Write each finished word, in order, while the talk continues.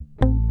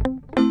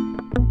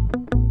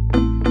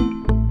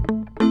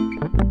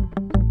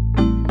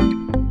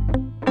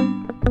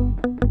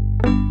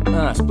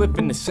blunt,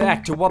 spliffing the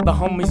sack to all the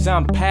homies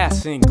I'm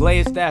passing.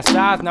 Glazed ass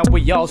eyes, now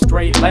we all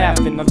straight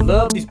laughing. I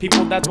love these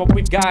people, that's what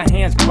we've got,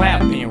 hands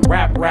clapping.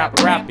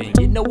 Rapping,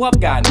 you know I've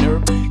got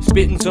nerve.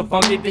 Spitting so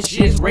funky, this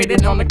shit's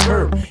rated on the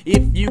curb.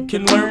 If you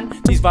can learn,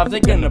 these vibes are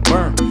gonna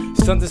burn.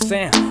 Sunz of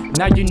Sound,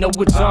 now you know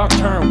it's our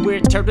turn. We're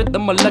turtle the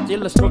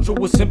molecular structure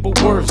with simple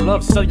words.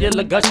 Love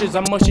cellular gushes,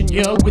 I'm mushing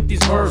you with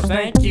these verbs.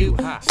 Thank you,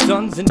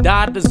 sons and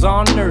daughters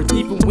on earth.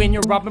 Even when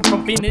you're robbing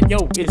from feeling,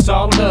 yo, it's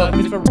all love.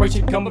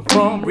 Inspiration coming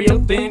from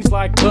real things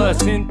like us.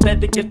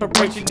 Synthetic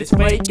inspiration is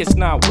fake, it's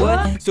not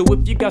what. So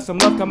if you got some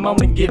love, come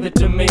on and give it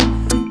to me.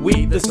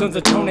 We the sons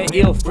of tone and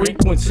ill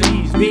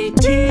frequencies.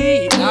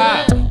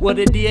 BTI, what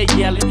it is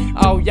yelling.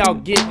 Oh, y'all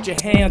get your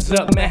hands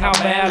up, man, how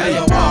bad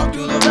As I walk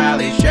through the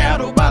valley,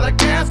 shadowed by the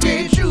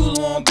cascade, shoes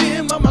won't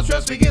dim, but my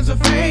stress begins to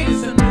fade.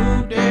 It's a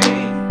new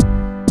day,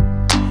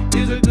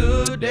 it's a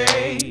good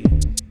day.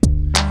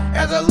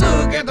 As I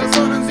look at the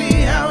sun and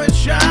see how it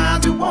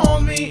shines, it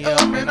warms me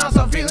up and I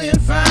start feeling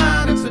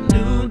fine. It's a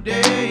new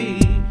day,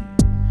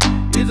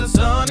 it's a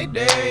sunny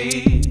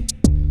day.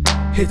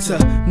 It's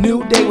a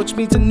new day, which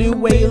means a new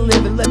way of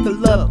living. Let the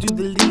love do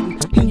the leading,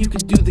 and you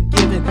can do the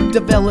giving.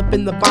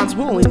 Developing the bonds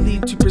will only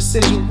lead to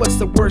precision. What's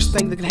the worst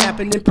thing that can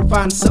happen in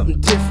providing something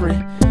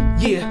different?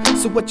 Yeah,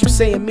 so what you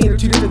say and mean are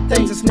two different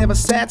things. It's never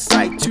sad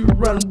sight to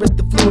run with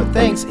the fluid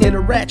things.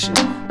 Interaction,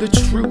 the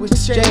true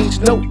exchange,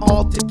 no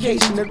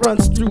altercation that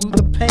runs through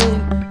the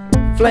pain.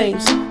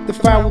 Flames, the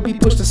fire will be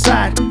pushed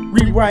aside.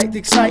 Rewrite,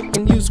 excite,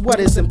 and use what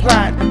is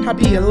implied. I'd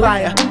be a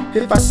liar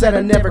if I said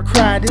I never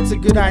cried. It's a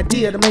good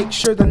idea to make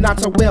sure the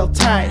knots are well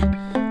tied.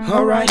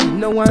 Alright,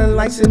 no one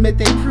likes to admit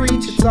they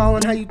preach. It's all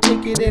on how you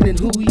take it in and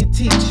who you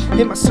teach.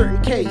 In my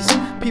certain case,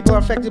 people are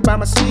affected by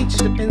my speech.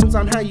 It depends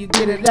on how you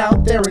get it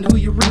out there and who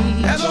you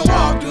reach. As I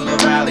walk through the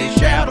valley,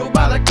 shadowed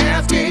by the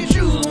cascade,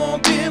 shoes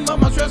won't dim, but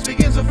my stress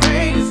begins to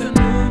fade. It's a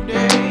new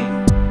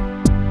day,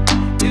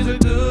 it's a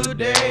good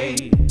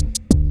day.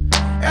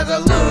 As I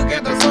look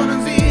at the sun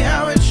and see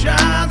how it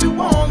shines, it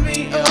warms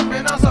me up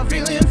and I start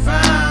feeling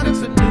fine.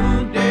 It's a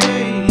new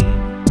day,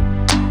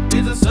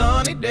 it's a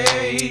sunny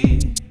day.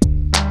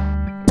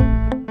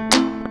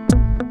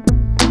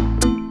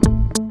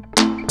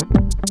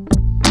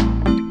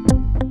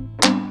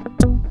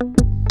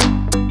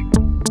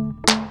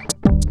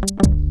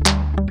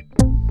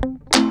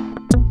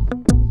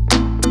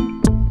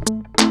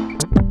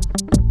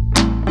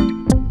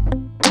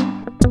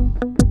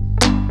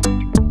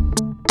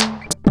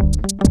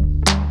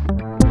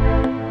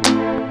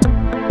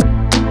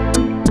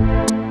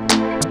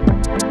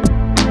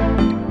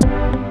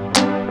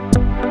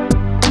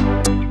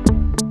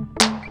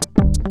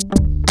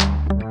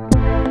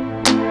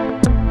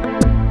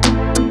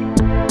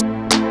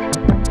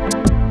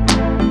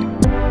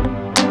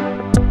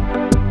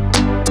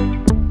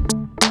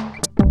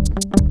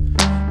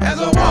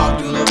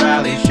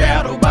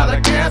 Shadowed by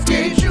the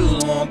cascade,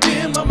 shoes won't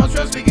dim, but my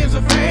stress begins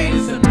to fade.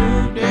 It's a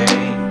new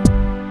day,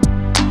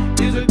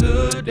 it's a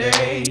good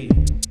day.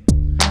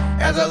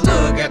 As I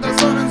look at the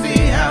sun and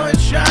see how it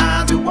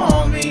shines, it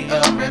warms me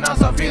up and I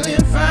start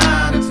feeling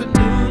fine. It's a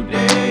new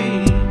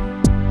day,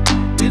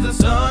 it's a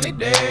sunny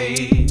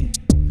day.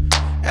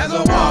 As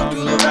I walk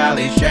through the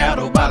valley,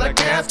 shadowed by the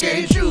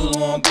cascade, shoes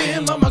won't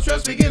dim, but my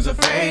stress begins to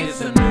fade.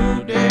 It's a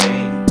new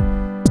day,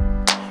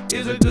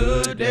 it's a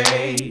good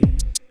day.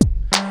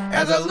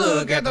 As I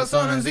look at the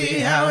sun and see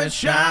how it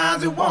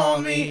shines, it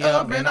warms me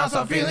up and I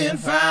start feeling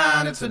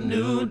fine. It's a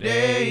new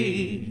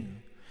day,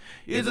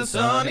 it's a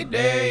sunny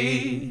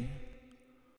day.